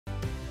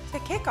To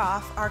kick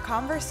off our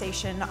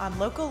conversation on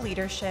local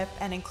leadership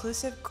and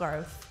inclusive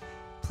growth,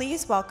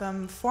 please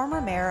welcome former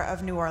Mayor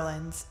of New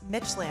Orleans,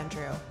 Mitch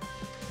Landrieu.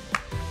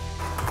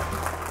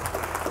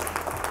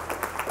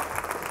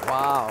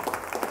 Wow.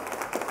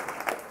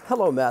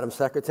 Hello, Madam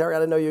Secretary. I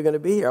didn't know you were going to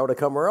be here. I would have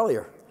come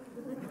earlier.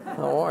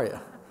 How are you?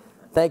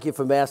 Thank you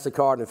for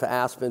Mastercard and for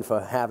Aspen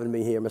for having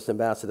me here, Mr.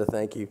 Ambassador.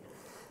 Thank you.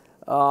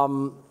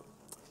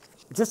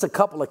 Just a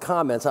couple of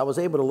comments. I was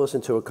able to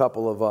listen to a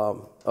couple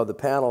of the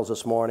panels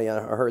this morning. I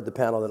heard the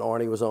panel that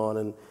Arnie was on,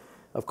 and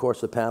of course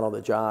the panel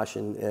that Josh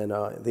and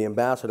the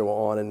ambassador were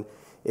on. And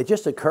it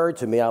just occurred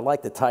to me, I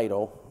like the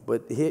title,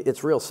 but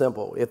it's real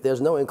simple. If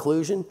there's no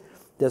inclusion,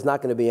 there's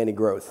not going to be any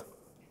growth.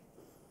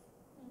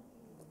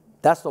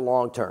 That's the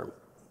long term,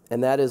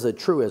 and that is a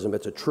truism.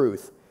 It's a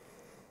truth.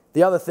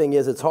 The other thing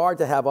is it's hard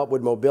to have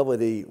upward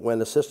mobility when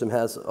the system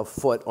has a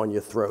foot on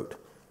your throat.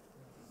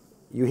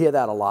 You hear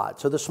that a lot.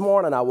 So this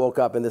morning I woke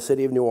up in the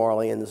city of New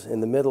Orleans in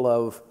the middle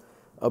of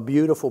a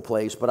beautiful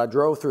place, but I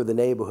drove through the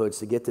neighborhoods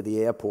to get to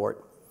the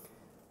airport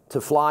to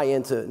fly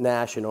into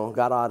National,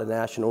 got out of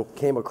National,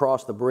 came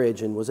across the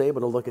bridge and was able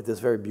to look at this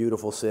very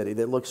beautiful city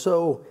that looked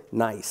so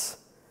nice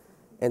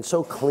and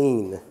so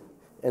clean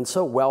and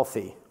so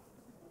wealthy.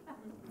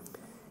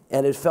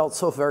 And it felt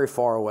so very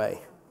far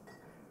away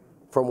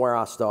from where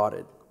I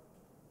started.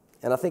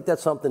 And I think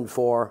that's something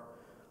for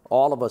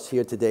all of us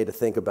here today to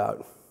think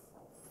about.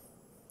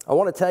 I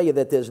want to tell you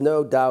that there's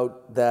no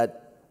doubt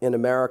that in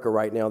America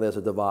right now there's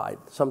a divide.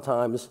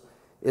 Sometimes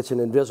it's an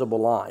invisible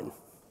line.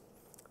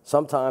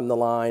 Sometimes the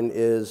line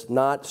is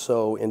not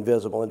so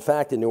invisible. In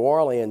fact, in New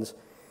Orleans,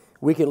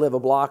 we can live a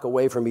block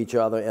away from each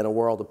other and a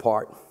world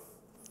apart.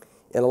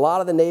 In a lot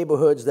of the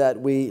neighborhoods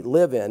that we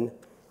live in,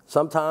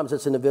 sometimes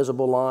it's an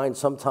invisible line,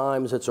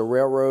 sometimes it's a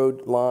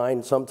railroad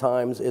line,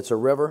 sometimes it's a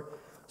river,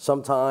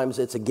 sometimes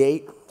it's a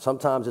gate,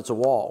 sometimes it's a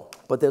wall.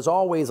 But there's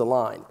always a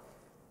line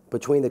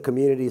between the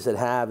communities that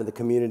have and the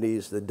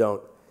communities that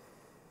don't.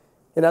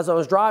 And as I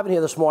was driving here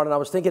this morning, I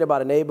was thinking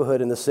about a neighborhood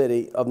in the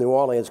city of New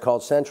Orleans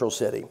called Central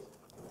City.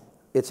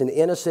 It's an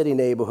inner city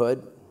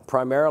neighborhood,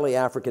 primarily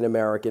African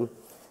American.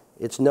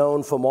 It's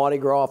known for Mardi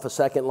Gras, for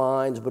second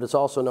lines, but it's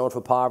also known for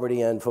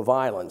poverty and for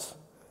violence.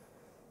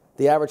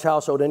 The average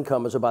household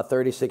income is about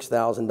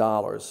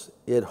 $36,000.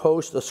 It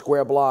hosts a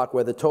square block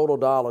where the total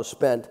dollars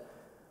spent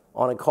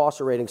on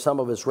incarcerating some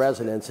of its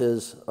residents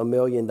is $1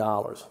 million.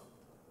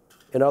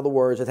 In other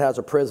words, it has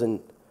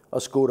a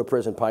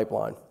school-to-prison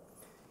pipeline.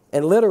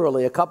 And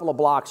literally a couple of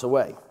blocks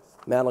away,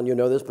 Madeline, you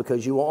know this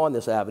because you were on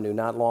this avenue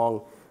not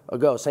long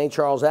ago, St.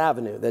 Charles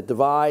Avenue, that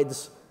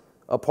divides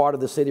a part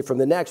of the city from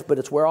the next, but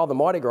it's where all the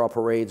Mardi Gras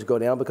parades go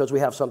down because we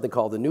have something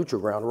called the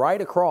Neutral Ground.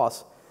 Right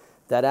across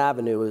that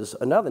avenue is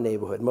another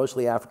neighborhood,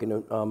 mostly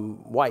African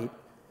white.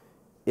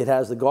 It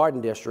has the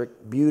Garden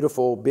District,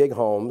 beautiful, big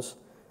homes.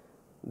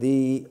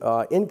 The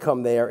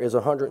income there is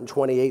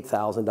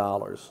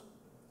 $128,000.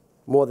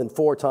 More than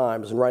 4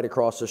 times and right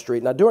across the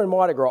street. Now, during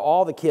Mardi Gras,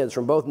 all the kids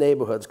from both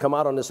neighborhoods come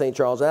out onto St.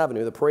 Charles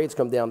Avenue. The parades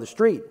come down the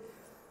street.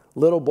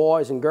 Little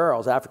boys and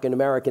girls, African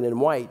American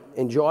and white,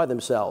 enjoy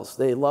themselves.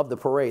 They love the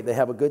parade. They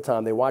have a good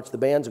time. They watch the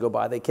bands go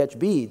by. They catch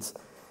beads.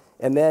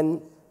 And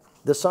then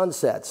the sun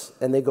sets,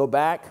 and they go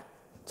back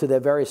to their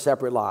very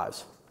separate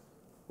lives.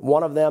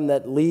 One of them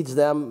that leads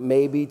them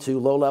maybe to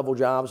low-level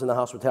jobs in the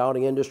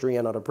hospitality industry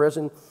and out of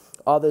prison.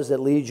 Others that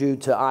lead you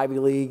to Ivy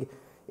League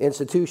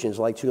institutions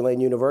like Tulane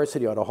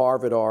University or to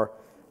Harvard, or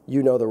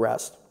you know the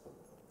rest.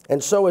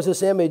 And so as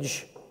this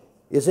image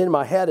is in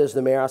my head as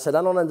the mayor, I said,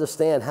 I don't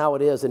understand how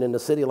it is that in a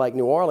city like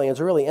New Orleans,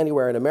 or really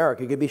anywhere in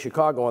America, it could be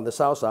Chicago on the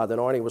south side that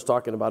Arnie was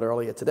talking about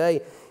earlier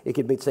today, it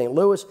could be St.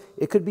 Louis,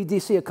 it could be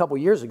DC a couple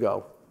years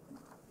ago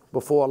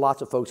before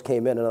lots of folks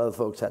came in and other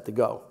folks had to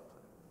go.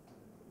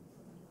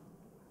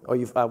 Or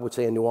I would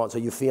say in New Orleans, are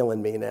you feeling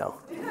me now?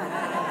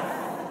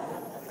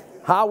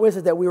 How is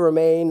it that we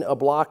remain a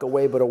block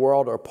away but a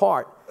world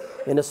apart?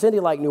 In a city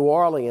like New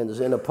Orleans,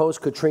 in a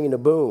post-Katrina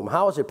boom,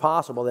 how is it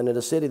possible that in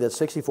a city that's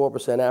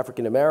 64%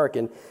 African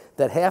American,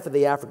 that half of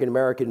the African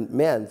American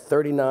men,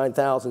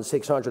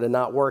 39,600, are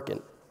not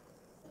working?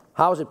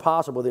 How is it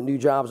possible that new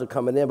jobs are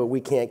coming in but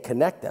we can't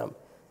connect them?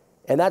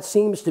 And that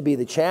seems to be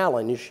the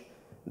challenge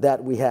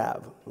that we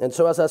have. And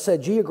so as I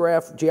said,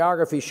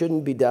 geography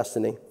shouldn't be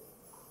destiny.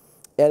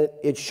 And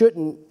it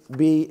shouldn't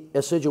be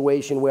a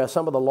situation where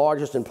some of the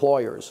largest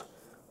employers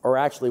are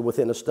actually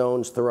within a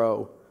stone's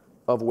throw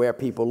of where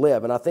people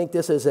live. And I think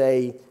this is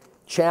a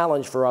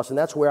challenge for us, and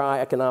that's where our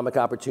economic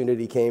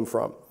opportunity came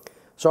from.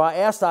 So I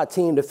asked our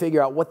team to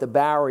figure out what the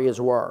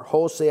barriers were,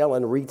 wholesale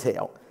and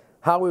retail,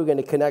 how we were going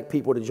to connect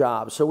people to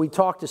jobs. So we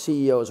talked to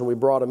CEOs and we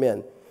brought them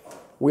in.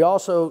 We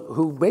also,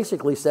 who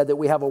basically said that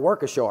we have a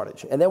worker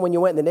shortage. And then when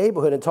you went in the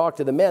neighborhood and talked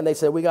to the men, they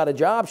said, we got a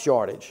job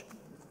shortage.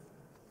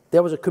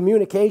 There was a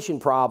communication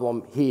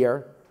problem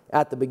here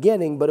at the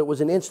beginning, but it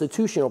was an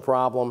institutional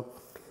problem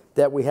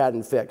that we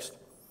hadn't fixed.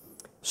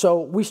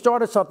 So we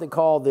started something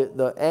called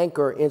the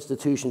Anchor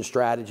Institution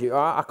Strategy, or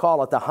I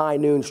call it the high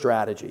noon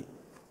strategy.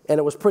 And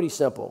it was pretty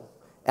simple.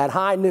 At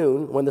high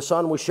noon, when the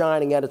sun was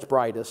shining at its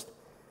brightest,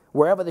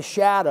 Wherever the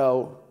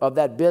shadow of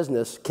that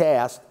business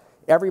cast,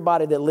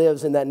 everybody that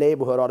lives in that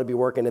neighborhood ought to be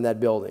working in that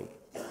building.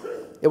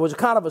 It was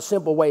kind of a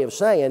simple way of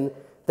saying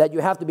that you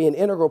have to be an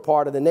integral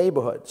part of the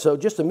neighborhood. So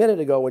just a minute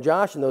ago when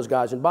Josh and those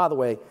guys, and by the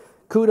way,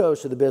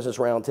 kudos to the Business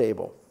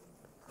Roundtable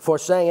for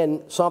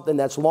saying something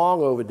that's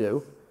long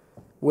overdue,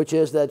 which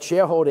is that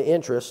shareholder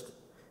interest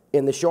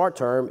in the short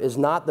term is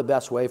not the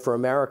best way for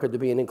America to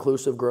be an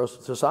inclusive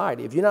growth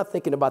society. If you're not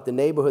thinking about the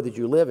neighborhood that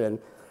you live in,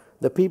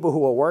 the people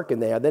who are working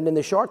there, then in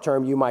the short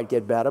term you might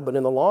get better, but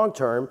in the long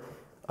term,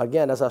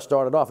 again, as I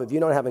started off, if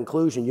you don't have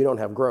inclusion, you don't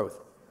have growth.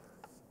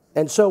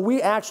 And so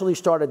we actually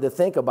started to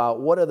think about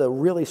what are the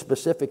really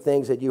specific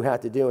things that you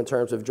had to do in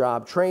terms of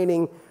job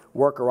training,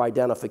 worker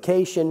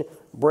identification,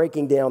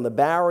 breaking down the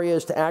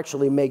barriers to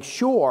actually make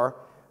sure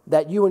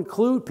that you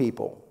include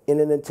people in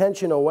an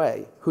intentional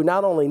way who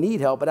not only need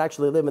help but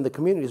actually live in the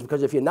communities.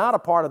 Because if you're not a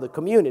part of the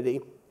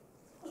community,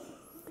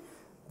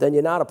 then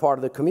you're not a part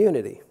of the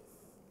community.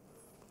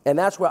 And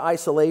that's where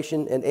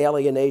isolation and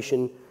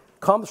alienation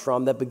comes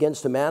from, that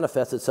begins to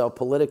manifest itself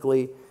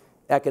politically,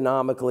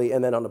 economically,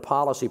 and then on a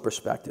policy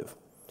perspective.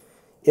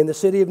 In the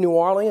city of New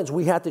Orleans,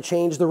 we had to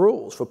change the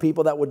rules for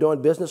people that were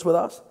doing business with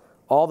us.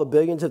 All the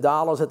billions of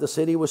dollars that the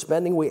city was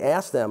spending, we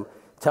asked them,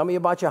 tell me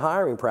about your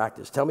hiring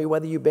practice. Tell me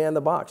whether you ban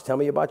the box. Tell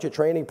me about your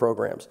training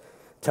programs.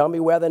 Tell me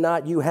whether or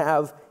not you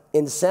have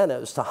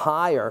incentives to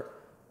hire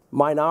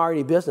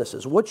minority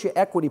businesses. What's your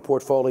equity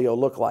portfolio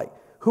look like?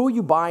 Who are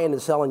you buying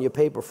and selling your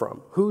paper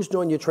from? Who's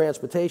doing your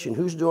transportation?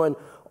 Who's doing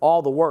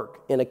all the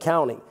work in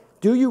accounting?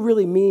 Do you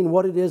really mean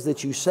what it is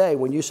that you say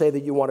when you say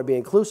that you want to be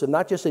inclusive,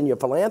 not just in your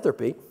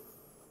philanthropy,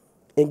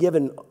 in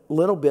giving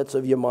little bits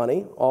of your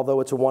money, although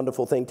it's a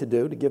wonderful thing to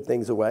do, to give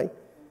things away,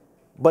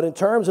 but in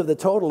terms of the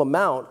total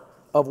amount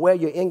of where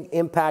your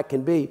impact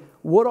can be?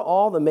 What are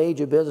all the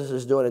major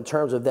businesses doing in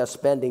terms of their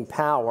spending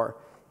power,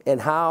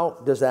 and how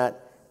does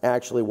that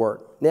actually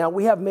work? Now,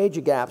 we have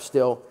major gaps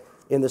still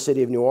in the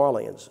city of New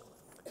Orleans.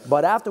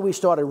 But after we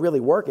started really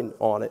working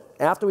on it,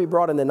 after we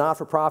brought in the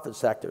not-for-profit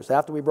sectors,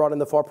 after we brought in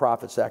the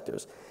for-profit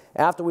sectors,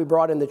 after we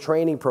brought in the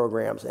training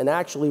programs, and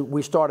actually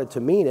we started to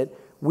mean it,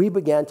 we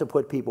began to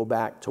put people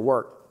back to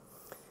work.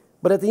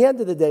 But at the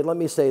end of the day, let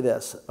me say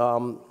this.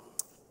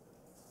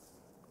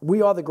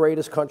 We are the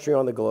greatest country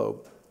on the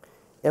globe,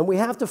 and we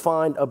have to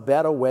find a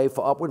better way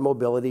for upward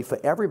mobility for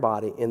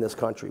everybody in this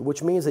country,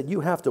 which means that you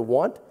have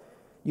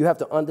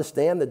to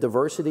understand that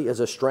diversity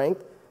is a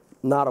strength,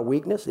 not a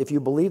weakness. If you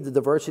believe that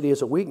diversity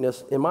is a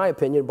weakness, in my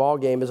opinion, ball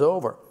game is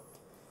over.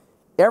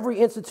 Every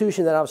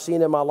institution that I've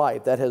seen in my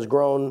life that has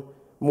grown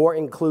more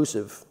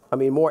exclusive,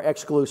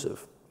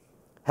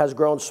 has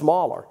grown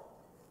smaller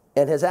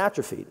and has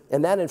atrophied.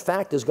 And that, in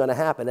fact, is going to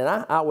happen. And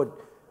I would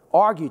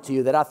argue to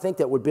you that I think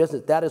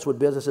that is what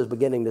business is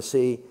beginning to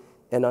see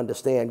and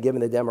understand,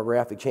 given the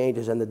demographic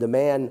changes and the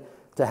demand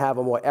to have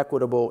a more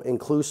equitable,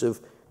 inclusive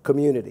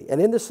community.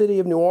 And in the city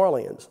of New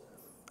Orleans,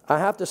 I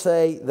have to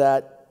say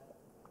that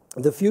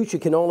the future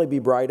can only be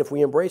bright if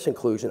we embrace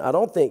inclusion. I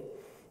don't think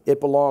it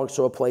belongs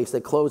to a place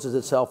that closes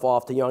itself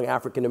off to young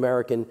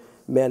African-American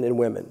men and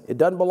women. It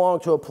doesn't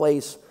belong to a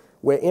place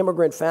where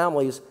immigrant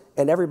families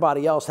and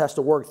everybody else has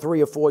to work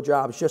 3 or 4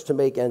 jobs just to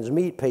make ends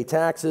meet, pay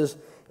taxes,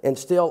 and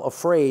still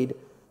afraid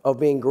of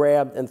being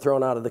grabbed and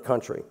thrown out of the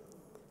country.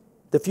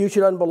 The future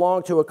doesn't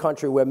belong to a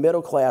country where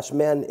middle-class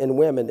men and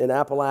women in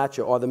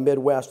Appalachia or the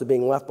Midwest are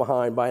being left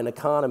behind by an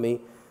economy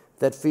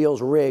that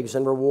feels rigs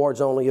and rewards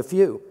only a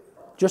few.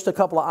 Just a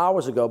couple of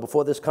hours ago,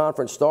 before this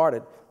conference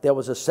started, there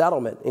was a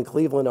settlement in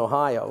Cleveland,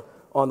 Ohio,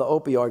 on the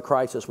opioid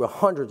crisis where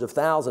hundreds of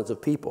thousands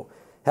of people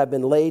have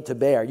been laid to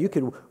bear. You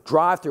could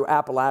drive through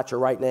Appalachia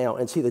right now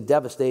and see the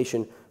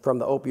devastation from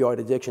the opioid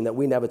addiction that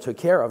we never took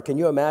care of. Can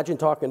you imagine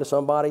talking to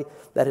somebody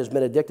that has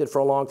been addicted for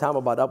a long time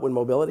about upward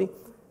mobility?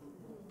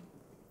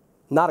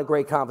 Not a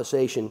great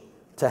conversation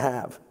to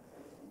have.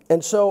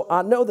 And so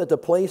I know that the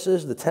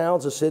places, the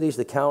towns, the cities,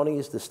 the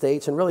counties, the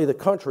states, and really the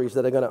countries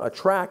that are going to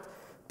attract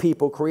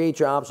people, create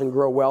jobs, and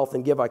grow wealth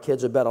and give our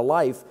kids a better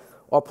life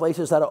are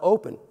places that are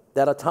open,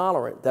 that are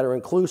tolerant, that are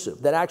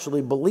inclusive, that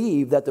actually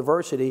believe that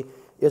diversity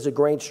is a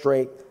great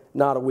strength,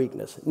 not a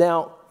weakness.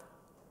 Now,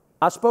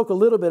 I spoke a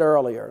little bit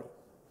earlier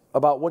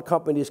about what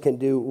companies can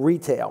do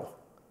retail,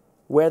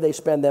 where they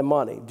spend their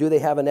money. Do they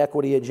have an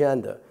equity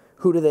agenda?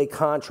 Who do they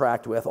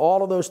contract with?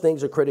 All of those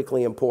things are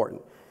critically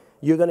important.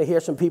 You're going to hear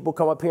some people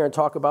come up here and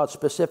talk about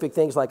specific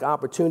things like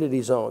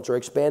opportunity zones or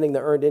expanding the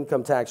earned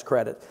income tax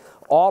credit.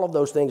 All of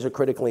those things are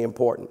critically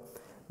important.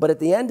 But at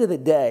the end of the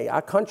day,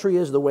 our country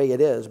is the way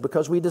it is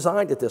because we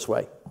designed it this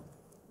way.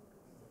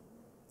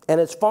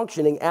 And it's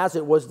functioning as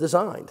it was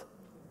designed.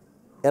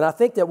 And I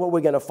think that what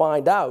we're going to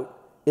find out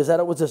is that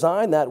it was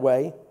designed that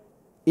way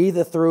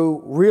either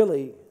through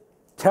really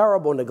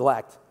terrible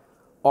neglect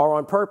or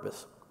on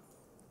purpose.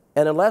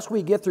 And unless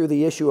we get through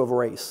the issue of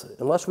race,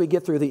 unless we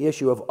get through the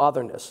issue of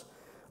otherness,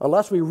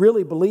 unless we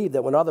really believe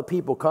that when other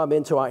people come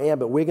into our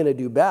ambit, we're going to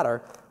do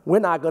better, we're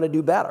not going to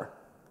do better.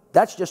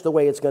 That's just the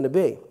way it's going to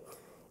be.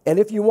 And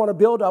if you want to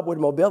build upward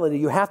mobility,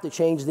 you have to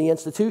change the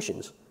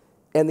institutions.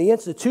 And the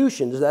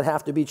institutions that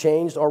have to be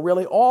changed are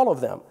really all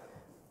of them.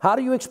 How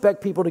do you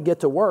expect people to get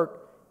to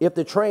work if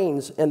the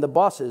trains and the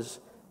buses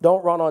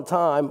don't run on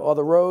time, or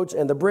the roads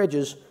and the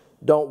bridges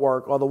don't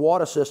work, or the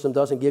water system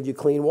doesn't give you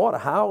clean water?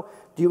 How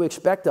do you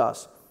expect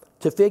us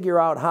to figure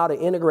out how to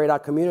integrate our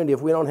community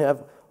if we don't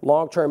have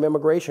long-term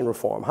immigration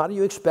reform? How do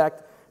you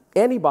expect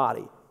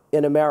anybody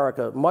in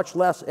America, much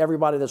less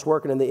everybody that's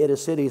working in the inner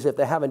cities, if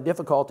they're having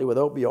difficulty with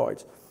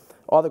opioids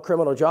or the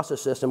criminal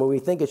justice system, when we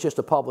think it's just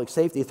a public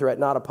safety threat,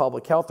 not a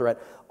public health threat?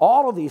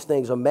 All of these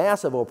things are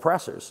massive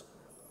oppressors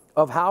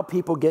of how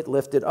people get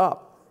lifted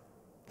up.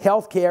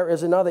 Healthcare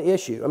is another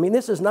issue. I mean,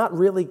 this is not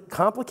really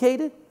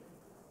complicated.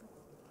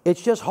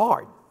 It's just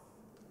hard.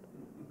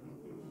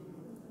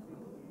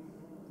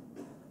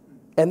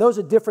 And those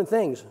are different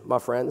things, my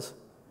friends.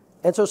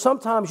 And so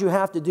sometimes you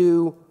have to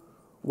do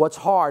what's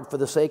hard for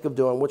the sake of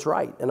doing what's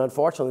right. And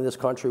unfortunately, in this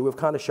country, we've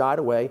kind of shied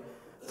away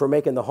from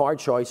making the hard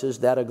choices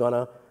that are going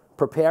to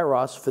prepare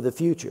us for the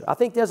future. I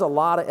think there's a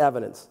lot of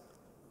evidence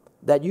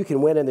that you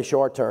can win in the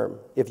short term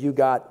if you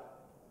got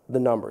the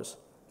numbers.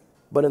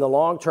 But in the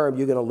long term,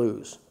 you're going to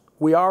lose.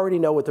 We already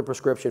know what the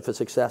prescription for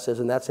success is,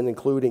 and that's in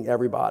including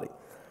everybody.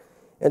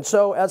 And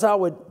so as I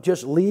would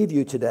just leave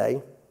you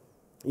today,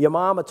 your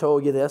mama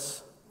told you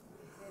this,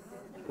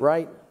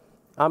 right?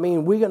 I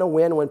mean, we're going to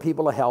win when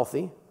people are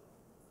healthy,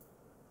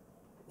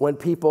 when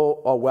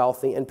people are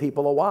wealthy, and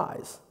people are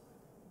wise.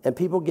 And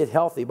people get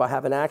healthy by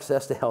having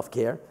access to health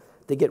care.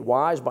 They get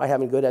wise by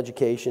having good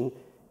education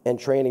and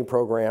training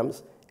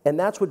programs. And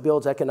that's what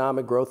builds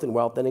economic growth and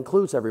wealth that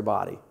includes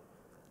everybody.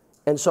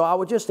 And so I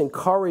would just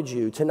encourage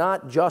you to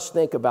not just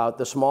think about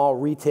the small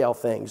retail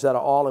things that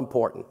are all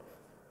important.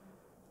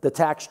 The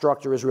tax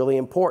structure is really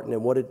important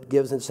and what it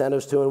gives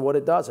incentives to and what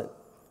it doesn't.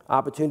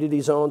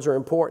 Opportunity zones are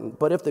important.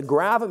 But if the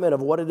gravamen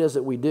of what it is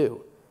that we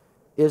do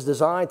is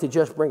designed to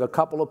just bring a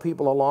couple of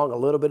people along a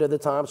little bit at a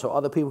time so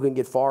other people can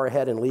get far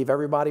ahead and leave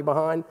everybody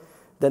behind,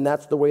 then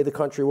that's the way the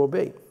country will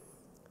be.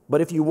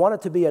 But if you want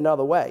it to be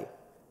another way,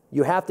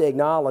 you have to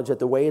acknowledge that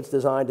the way it's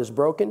designed is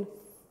broken,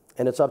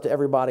 and it's up to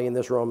everybody in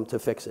this room to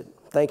fix it.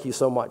 Thank you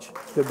so much.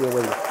 It's good being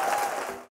with you.